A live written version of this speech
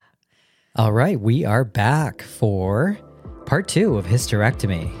All right, we are back for part 2 of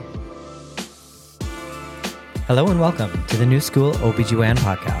hysterectomy. Hello and welcome to the New School OBGYN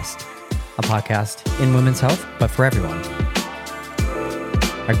podcast, a podcast in women's health, but for everyone.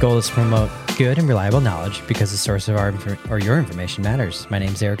 Our goal is to promote good and reliable knowledge because the source of your information matters. My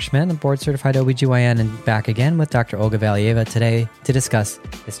name is Eric Schmidt, I'm board certified OBGYN, and back again with Dr. Olga Valieva today to discuss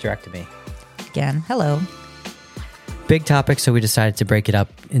hysterectomy. Again, hello. Big topic, so we decided to break it up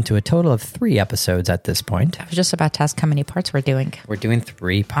into a total of 3 episodes at this point. I was just about to ask how many parts we're doing. We're doing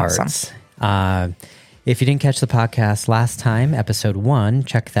 3 parts. Awesome. If you didn't catch the podcast last time, episode 1,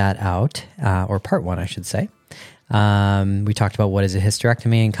 check that out, or part 1, I should say. We talked about what is a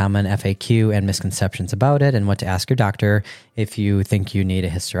hysterectomy and common FAQ and misconceptions about it and what to ask your doctor if you think you need a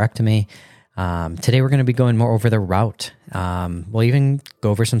hysterectomy. Today, we're going to be going more over the route. We'll even go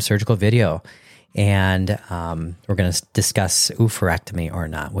over some surgical video. And we're going to discuss oophorectomy or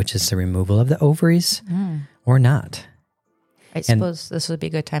not, which is the removal of the ovaries or not. I suppose this would be a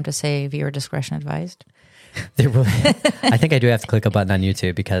good time to say viewer discretion advised. I think I do have to click a button on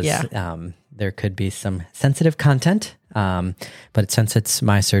YouTube because there could be some sensitive content. But since it's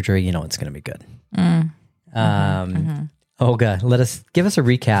my surgery, you know it's going to be good. Olga, give us a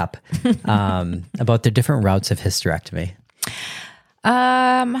recap about the different routes of hysterectomy.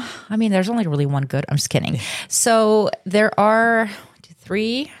 I mean, there's only really one good. I'm just kidding. So there are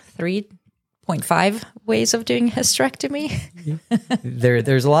 3.5 ways of doing hysterectomy.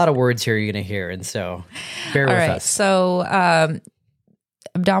 There's a lot of words here you're going to hear, and so bear with us. So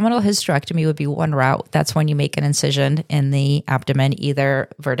abdominal hysterectomy would be one route. That's when you make an incision in the abdomen, either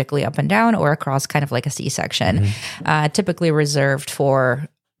vertically up and down or across, kind of like a C-section. Typically reserved for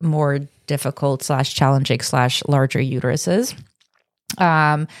more difficult / challenging / larger uteruses.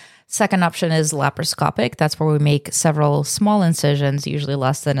 Second option is laparoscopic. That's where we make several small incisions, usually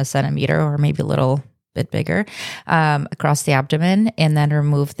less than a centimeter or maybe a little bit bigger, across the abdomen, and then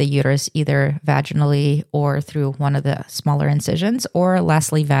remove the uterus either vaginally or through one of the smaller incisions, or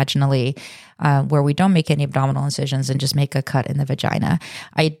lastly, vaginally, where we don't make any abdominal incisions and just make a cut in the vagina.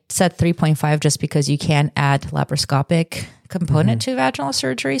 I said 3.5 just because you can add laparoscopic component to vaginal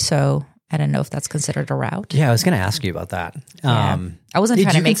surgery. So I don't know if that's considered a route. Yeah, I was going to ask you about that. I wasn't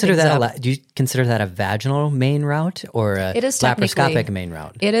trying to make things up. Do you consider that a vaginal main route or a laparoscopic main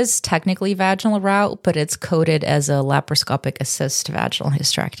route? It is technically vaginal route, but it's coded as a laparoscopic assist vaginal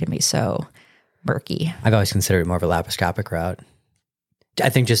hysterectomy. So murky. I've always considered it more of a laparoscopic route. I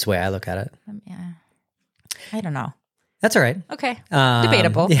think just the way I look at it. Yeah. I don't know. That's all right. Okay.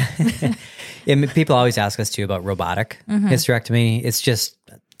 Debatable. Yeah. And people always ask us too about robotic hysterectomy. It's just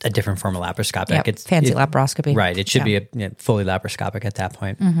a different form of laparoscopic. Yep, it's fancy laparoscopy. Right. It should be fully laparoscopic at that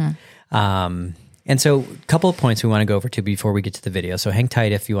point. And so a couple of points we want to go over to before we get to the video. So hang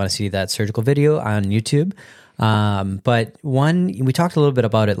tight if you want to see that surgical video on YouTube. But one, we talked a little bit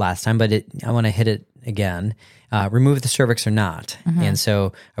about it last time, but I want to hit it again. Remove the cervix or not. And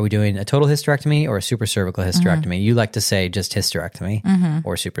so are we doing a total hysterectomy or a supracervical hysterectomy? You like to say just hysterectomy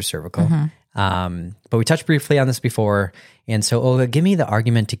or supracervical. But we touched briefly on this before. And so, Olga, give me the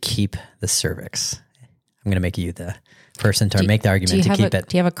argument to keep the cervix. I'm going to make you the person to make the argument to keep it.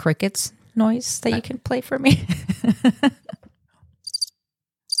 Do you have a crickets noise that you can play for me?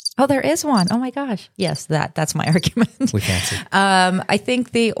 Oh, there is one. Oh my gosh. Yes, that's my argument. We fancy. I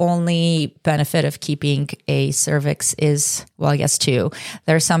think the only benefit of keeping a cervix is, well, I guess 2.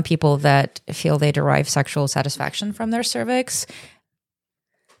 There are some people that feel they derive sexual satisfaction from their cervix.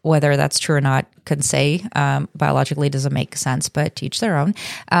 Whether that's true or not, couldn't say. Biologically doesn't make sense, but to each their own.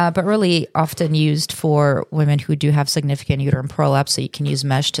 But really often used for women who do have significant uterine prolapse, so you can use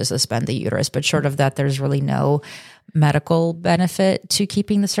mesh to suspend the uterus. But short of that, there's really no medical benefit to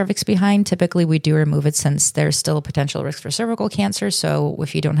keeping the cervix behind. Typically, we do remove it since there's still a potential risk for cervical cancer. So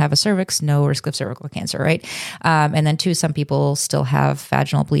if you don't have a cervix, no risk of cervical cancer, right? And then 2, some people still have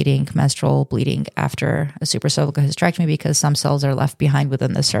vaginal bleeding, menstrual bleeding after a supracervical hysterectomy because some cells are left behind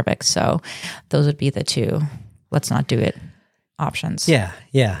within the cervix. So those would be the 2 let's not do it options. Yeah.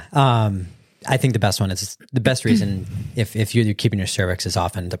 I think the best one is the best reason if you're keeping your cervix is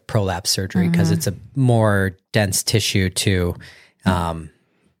often the prolapse surgery because it's a more dense tissue to,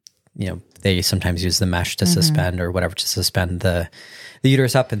 they sometimes use the mesh to suspend or whatever to suspend the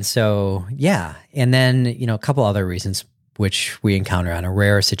uterus up. And so, and then, a couple other reasons which we encounter on a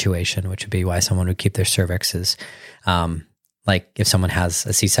rare situation, which would be why someone would keep their cervix is, like if someone has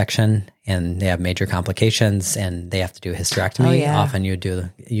a C-section and they have major complications and they have to do a hysterectomy, often you do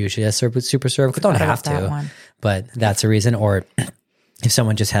usually a supracervical. Don't have to, but that's a reason. Or if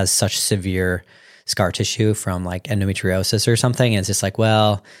someone just has such severe scar tissue from like endometriosis or something, and it's just like,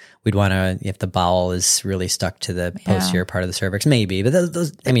 well, we'd want to, if the bowel is really stuck to the posterior part of the cervix, maybe. But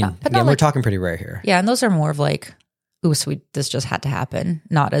those I mean, again, we're talking pretty rare here. Yeah, and those are more of like, ooh, so this just had to happen,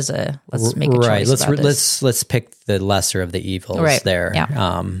 not as a let's make a choice. Let's pick the lesser of the evils there.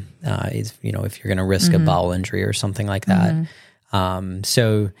 Yeah. If you're going to risk a bowel injury or something like that.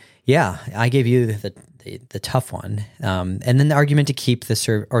 So yeah, I gave you the tough one, and then the argument to keep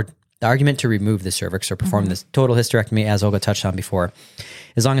the argument to remove the cervix or perform this total hysterectomy, as Olga touched on before,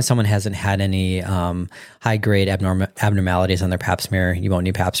 as long as someone hasn't had any high-grade abnormalities on their pap smear, you won't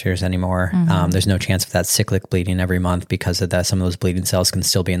need pap smears anymore. There's no chance of that cyclic bleeding every month because of that. Some of those bleeding cells can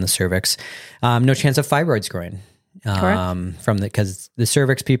still be in the cervix. No chance of fibroids growing. Because the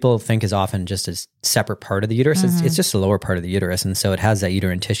cervix people think is often just a separate part of the uterus. It's just the lower part of the uterus. And so it has that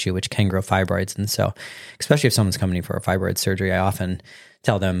uterine tissue, which can grow fibroids. And so, especially if someone's coming in for a fibroid surgery, I often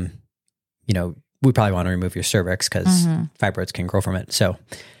tell them, we probably want to remove your cervix because fibroids can grow from it. So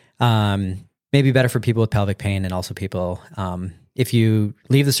maybe better for people with pelvic pain, and also people, if you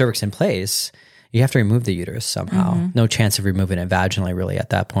leave the cervix in place, you have to remove the uterus somehow. No chance of removing it vaginally really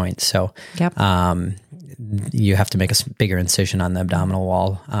at that point. So you have to make a bigger incision on the abdominal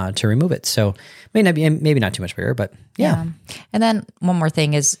wall to remove it. So maybe not too much bigger, but yeah. And then one more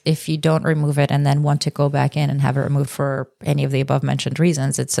thing is, if you don't remove it and then want to go back in and have it removed for any of the above mentioned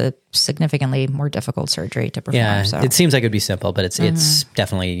reasons, it's a significantly more difficult surgery to perform. Yeah, so. It seems like it'd be simple, but it's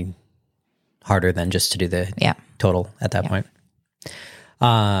definitely harder than just to do the total at that point.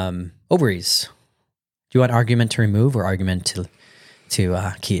 Ovaries. Do you want argument to remove or argument to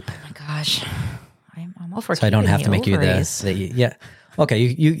keep? Oh my gosh. I'm all for so I don't have to make ovaries. you the okay.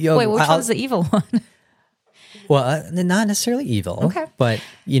 You wait, which one's the evil one? Well, not necessarily evil. Okay, but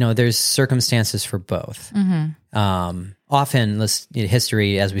there's circumstances for both. Often,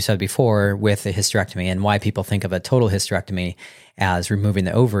 history, as we said before, with a hysterectomy, and why people think of a total hysterectomy as removing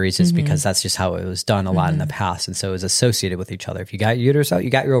the ovaries is because that's just how it was done a lot in the past, and so it was associated with each other. If you got your uterus out, you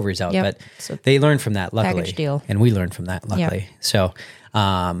got your ovaries out. But they learned from that, luckily, package deal. And we learned from that, luckily. So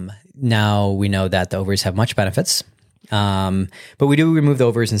now we know that the ovaries have much benefits. But we do remove the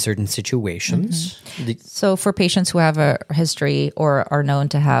ovaries in certain situations. So for patients who have a history or are known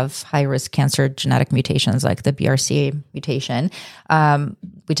to have high-risk cancer genetic mutations like the BRCA mutation,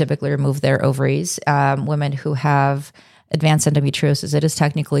 we typically remove their ovaries. Women who have advanced endometriosis, it is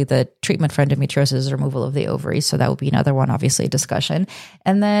technically the treatment for endometriosis is removal of the ovaries. So that would be another one, obviously, a discussion.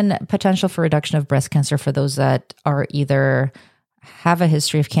 And then potential for reduction of breast cancer for those that are either have a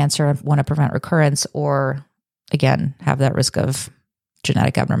history of cancer and want to prevent recurrence, or again, have that risk of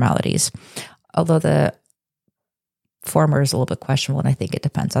genetic abnormalities. Although the former is a little bit questionable, and I think it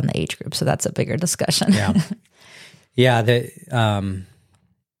depends on the age group. So that's a bigger discussion.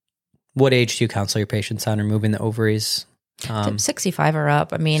 What age do you counsel your patients on removing the ovaries? 65 or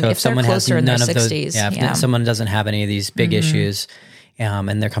up. I mean, so if someone they're closer in their 60s. If someone doesn't have any of these big issues,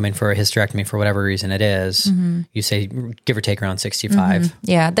 and they're coming for a hysterectomy for whatever reason it is, you say give or take around 65.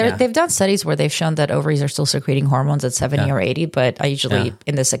 They've done studies where they've shown that ovaries are still secreting hormones at 70 or 80, but I usually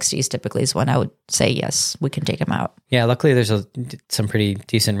in the 60s typically is when I would say, yes, we can take them out. Yeah, luckily there's some pretty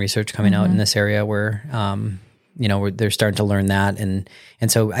decent research coming out in this area where, where they're starting to learn that. And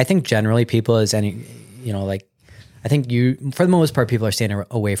so I think generally people I think for the most part, people are staying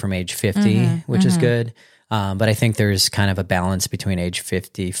away from age 50, which is good. But I think there's kind of a balance between age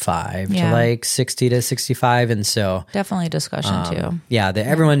 55 to like 60 to 65. And so definitely a discussion too.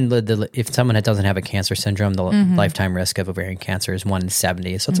 If someone doesn't have a cancer syndrome, the lifetime risk of ovarian cancer is 1 in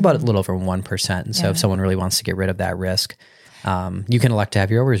 70. So it's about a little over 1%. And so if someone really wants to get rid of that risk, you can elect to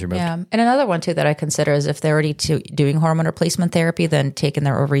have your ovaries removed. Yeah. And another one too that I consider is if they're already doing hormone replacement therapy, then taking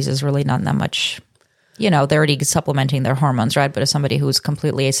their ovaries is really not that much. They're already supplementing their hormones, right? But as somebody who's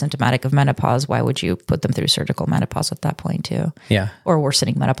completely asymptomatic of menopause, why would you put them through surgical menopause at that point too? Yeah. Or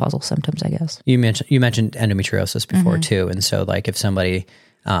worsening menopausal symptoms, I guess. You mentioned endometriosis before too. And so like if somebody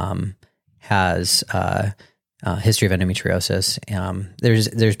has history of endometriosis,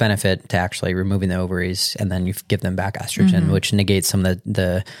 there's benefit to actually removing the ovaries, and then you give them back estrogen, which negates some of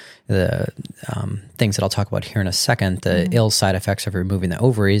the things that I'll talk about here in a second, the ill side effects of removing the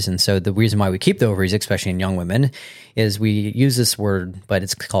ovaries. And so the reason why we keep the ovaries, especially in young women, is we use this word, but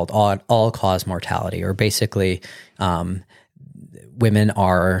it's called all-cause mortality, or basically women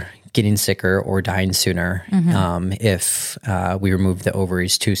are getting sicker or dying sooner if we remove the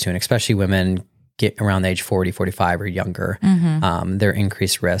ovaries too soon, especially women get around the age 40, 45 or younger, they're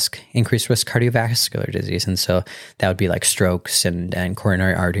increased risk cardiovascular disease. And so that would be like strokes and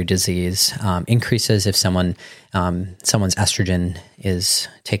coronary artery disease, increases if someone's estrogen is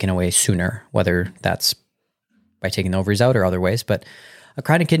taken away sooner, whether that's by taking the ovaries out or other ways. But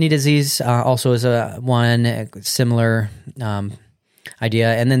Chronic kidney disease also is one similar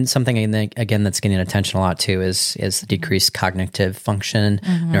idea. And then something again that's getting attention a lot too is decreased cognitive function,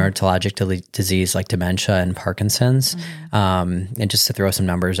 neurologic disease like dementia and Parkinson's. And just to throw some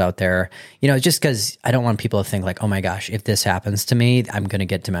numbers out there, just because I don't want people to think like, oh my gosh, if this happens to me, I'm going to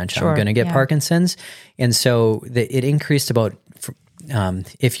get dementia, I'm going to get Parkinson's. And so it increased about,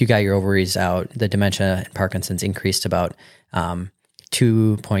 if you got your ovaries out, the dementia and Parkinson's increased about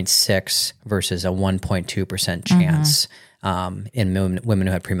 2.6 versus a 1.2% chance in women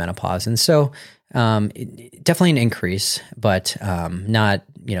who had premenopause. And so definitely an increase, but not,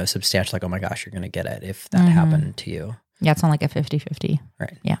 substantial, like, oh my gosh, you're going to get it if that happened to you. Yeah, it's not like a 50-50.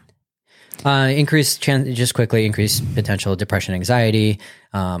 Right. Yeah. Increased potential depression, anxiety,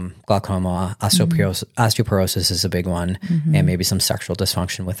 glaucoma, osteoporosis is a big one, and maybe some sexual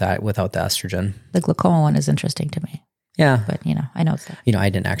dysfunction without the estrogen. The glaucoma one is interesting to me. Yeah. But, I know it's that. I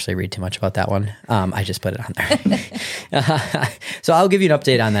didn't actually read too much about that one. I just put it on there. So I'll give you an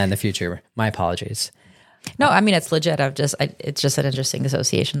update on that in the future. My apologies. No, I mean, it's legit. It's just an interesting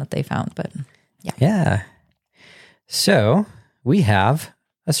association that they found, but yeah. Yeah. So we have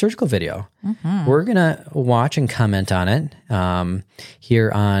a surgical video. We're going to watch and comment on it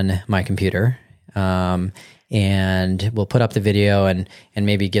here on my computer. And we'll put up the video and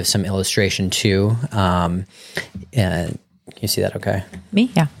maybe give some illustration too. And can you see that okay?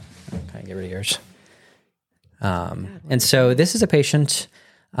 Me? Yeah. Okay, get rid of yours. And so this is a patient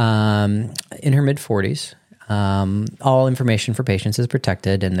in her mid-40s. All information for patients is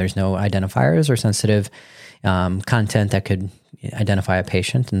protected, and there's no identifiers or sensitive content that could identify a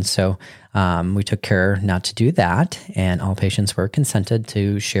patient. And so we took care not to do that, and all patients were consented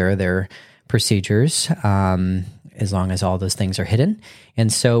to share their procedures as long as all those things are hidden.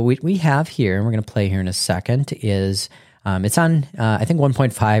 And so we have here, and we're going to play here in a second, is it's on, I think,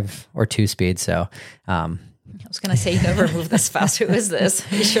 1.5 or 2 speed. So I was going to say, you never move this fast. Who is this?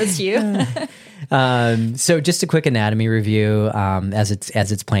 It shows you. So just a quick anatomy review as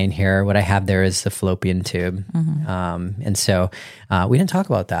it's playing here. What I have there is the fallopian tube. And so we didn't talk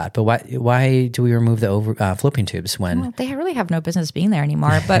about that, but why do we remove the fallopian tubes when... Well, they really have no business being there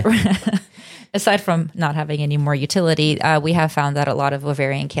anymore, but aside from not having any more utility, we have found that a lot of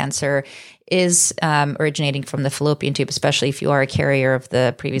ovarian cancer is originating from the fallopian tube, especially if you are a carrier of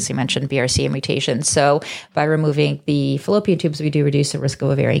the previously mentioned BRCA mutation. So by removing the fallopian tubes, we do reduce the risk of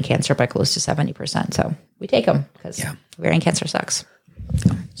ovarian cancer by close to 70%. So we take them because ovarian cancer sucks.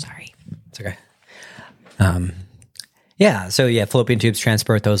 So, sorry. It's okay. Fallopian tubes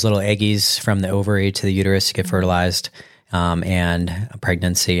transport those little eggies from the ovary to the uterus to get fertilized and a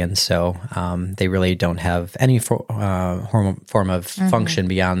pregnancy. And so they really don't have any form of function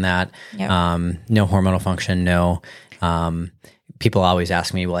beyond that. Yep. No hormonal function, no. People always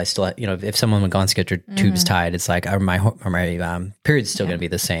ask me, well, I still, if someone would go and get your tubes tied, it's like, are my periods still going to be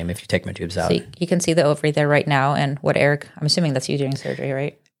the same if you take my tubes out? So you can see the ovary there right now. And what Eric, I'm assuming that's you doing surgery,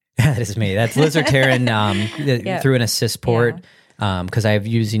 right? That is me. That's Liz or Taryn through an assist port. Because I'm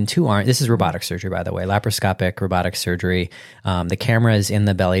using 2 arms. This is robotic surgery, by the way, laparoscopic robotic surgery. The camera is in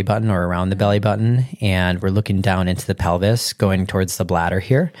the belly button or around the belly button, and we're looking down into the pelvis, going towards the bladder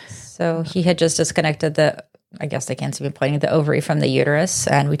here. So he had just disconnected I guess they can't see me pointing, the ovary from the uterus,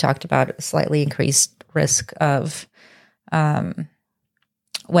 and we talked about a slightly increased risk of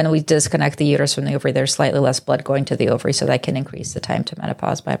when we disconnect the uterus from the ovary, there's slightly less blood going to the ovary, so that can increase the time to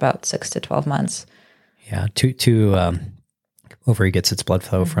menopause by about 6 to 12 months. Yeah, ovary gets its blood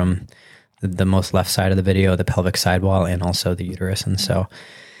flow from the most left side of the video, the pelvic sidewall, and also the uterus. And so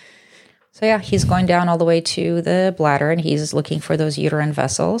he's going down all the way to the bladder, and he's looking for those uterine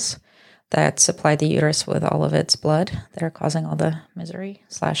vessels that supply the uterus with all of its blood that are causing all the misery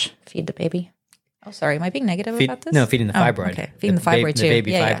 / feed the baby. Oh, sorry. Am I being negative about this? No, feeding the fibroid. Okay, feeding the fibroid too. The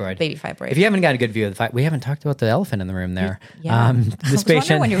baby fibroid. Baby fibroid. If you haven't got a good view of the fibroid, we haven't talked about the elephant in the room there. This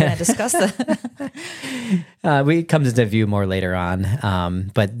patient, when you were going to discuss that. It comes into view more later on,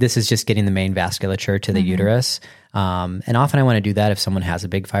 but this is just getting the main vasculature to the uterus. And often I want to do that if someone has a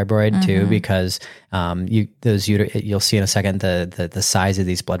big fibroid too, because you'll see in a second the size of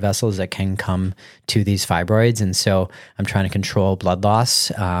these blood vessels that can come to these fibroids, and so I'm trying to control blood loss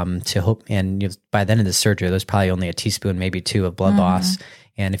to hope. And by the end of the surgery, there's probably only a teaspoon, maybe 2 of blood loss.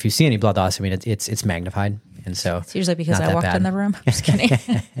 And if you see any blood loss, I mean it's magnified. And so it's usually because I walked in the room. I'm just kidding.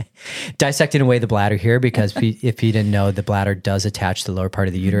 Dissecting away the bladder here because if you didn't know, the bladder does attach to the lower part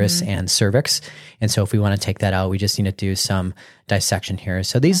of the uterus and cervix. And so if we want to take that out, we just need to do some dissection here.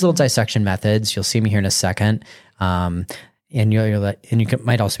 So these little dissection methods, you'll see me here in a second. and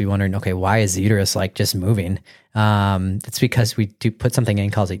might also be wondering, okay, why is the uterus like just moving? It's because we do put something in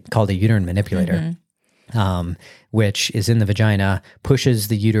called a uterine manipulator, which is in the vagina, pushes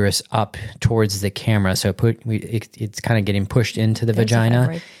the uterus up towards the camera. So it's kind of getting pushed into the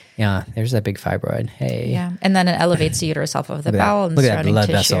vagina. Yeah, there's that big fibroid. Hey. Yeah, and then it elevates the uterus off of the bowel and surrounding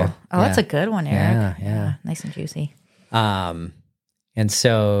tissue. Vessel. Oh, that's a good one, Eric. Yeah. Nice and juicy. And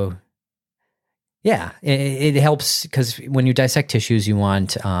so, yeah, it helps because when you dissect tissues, you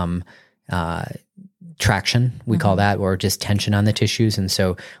want traction, we call that, or just tension on the tissues. And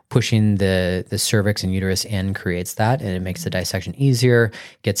so pushing the cervix and uterus in creates that, and it makes the dissection easier,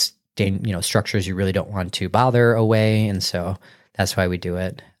 gets structures you really don't want to bother away. And so that's why we do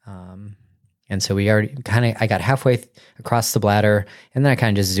it. And so we already I got halfway across the bladder, and then I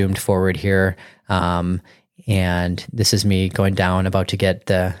kind of just zoomed forward here. And this is me going down, about to get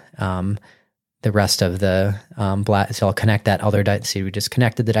the rest of the bladder. So I'll connect that other, see, we just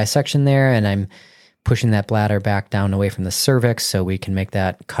connected the dissection there, and I'm pushing that bladder back down away from the cervix so we can make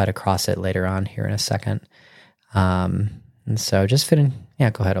that cut across it later on here in a second. And so just fitting. Yeah,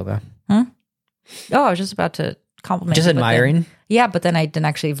 go ahead, Olga. Oh, I was just about to compliment just you. Admiring? But then I didn't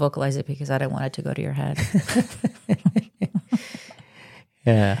actually vocalize it because I didn't want it to go to your head.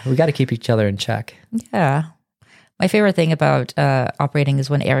 Yeah, we got to keep each other in check. Yeah. My favorite thing about operating is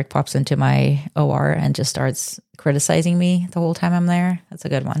when Eric pops into my OR and just starts criticizing me the whole time I'm there. That's a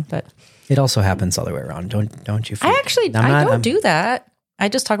good one. But it also happens the other way around. Don't you? I don't do that. I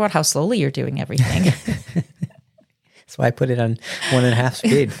just talk about how slowly you're doing everything. That's why I put it on 1.5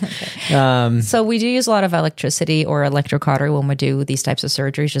 speed. Okay. So we do use a lot of electricity or electrocautery when we do these types of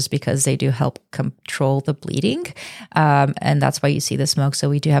surgeries, just because they do help control the bleeding. And that's why you see the smoke. So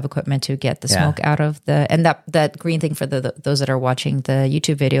we do have equipment to get the smoke out of and that green thing for those that are watching the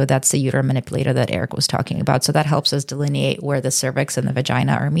YouTube video, that's the uterine manipulator that Eric was talking about. So that helps us delineate where the cervix and the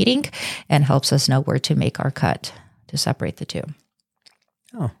vagina are meeting and helps us know where to make our cut to separate the two.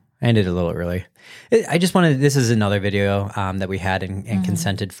 Oh, I ended a little early. I just wanted, this is another video that we had and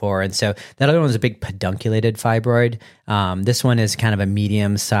consented for. And so that other one was a big pedunculated fibroid. This one is kind of a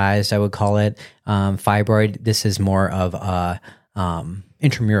medium sized, I would call it, fibroid. This is more of a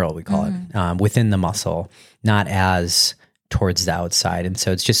intramural, we call it, within the muscle, not as towards the outside. And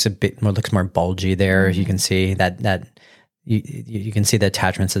so it's just a bit more, looks more bulgy there. You can see that you can see the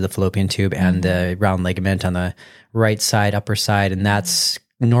attachments of the fallopian tube and the round ligament on the right side, upper side, and that's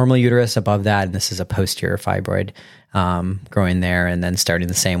normal uterus above that, and this is a posterior fibroid growing there, and then starting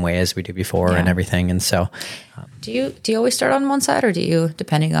the same way as we did before and everything. And so, do you always start on one side, or do you,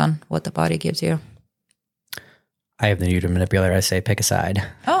 depending on what the body gives you? I have the uterine manipulator. I say pick a side.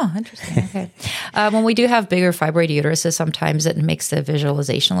 Oh, interesting. Okay. When we do have bigger fibroid uteruses, sometimes it makes the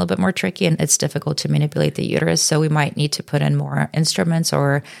visualization a little bit more tricky, and it's difficult to manipulate the uterus. So we might need to put in more instruments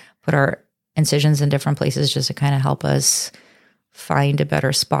or put our incisions in different places just to kind of help us find a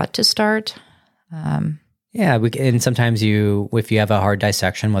better spot to start. And sometimes if you have a hard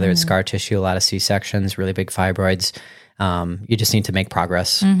dissection, whether it's scar tissue, a lot of C-sections, really big fibroids, you just need to make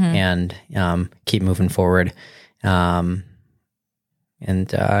progress and keep moving forward. But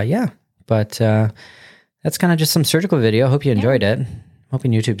that's kind of just some surgical video. Hope you enjoyed it.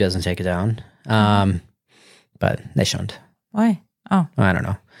 Hoping YouTube doesn't take it down. But they shouldn't. Why? Oh, I don't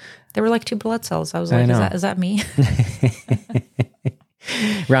know. There were like 2 blood cells. I was like, is that me?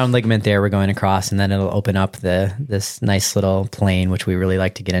 Round ligament there we're going across, and then it'll open up this nice little plane, which we really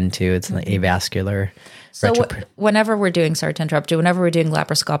like to get into. It's an avascular. So whenever we're doing, sorry to interrupt you, whenever we're doing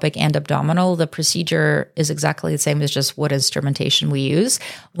laparoscopic and abdominal, the procedure is exactly the same as just what instrumentation we use.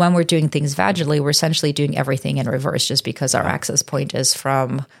 When we're doing things vaginally, we're essentially doing everything in reverse, just because our access point is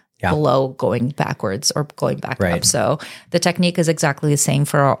from below going backwards or going back up. So the technique is exactly the same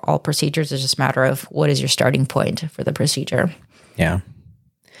for all procedures. It's just a matter of what is your starting point for the procedure. Yeah.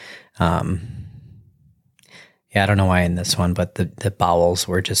 I don't know why in this one, but the bowels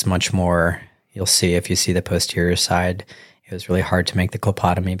were just much more, you'll see if you see the posterior side, it was really hard to make the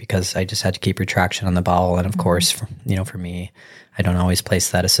colpotomy because I just had to keep retraction on the bowel. And of course, for me, I don't always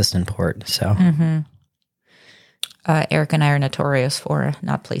place that assistant port. So Eric and I are notorious for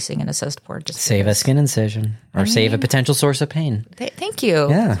not placing an assist port. Just save a skin incision or save a potential source of pain. Thank you.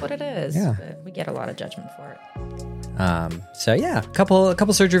 Yeah. That's what it is. Yeah. But we get a lot of judgment for it. A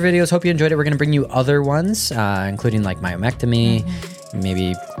couple surgery videos. Hope you enjoyed it. We're going to bring you other ones, including like myomectomy.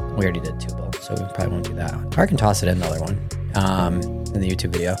 Maybe we already did tubal, so we probably won't do that one. Or I can toss it in the other one in the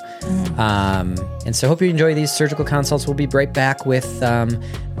YouTube video. And so hope you enjoy these surgical consults. We'll be right back with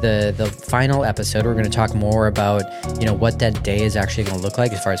the final episode, we're going to talk more about, what that day is actually going to look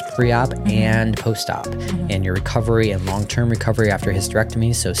like as far as pre-op and post-op and your recovery and long-term recovery after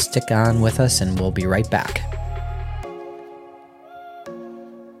hysterectomy. So stick on with us and we'll be right back.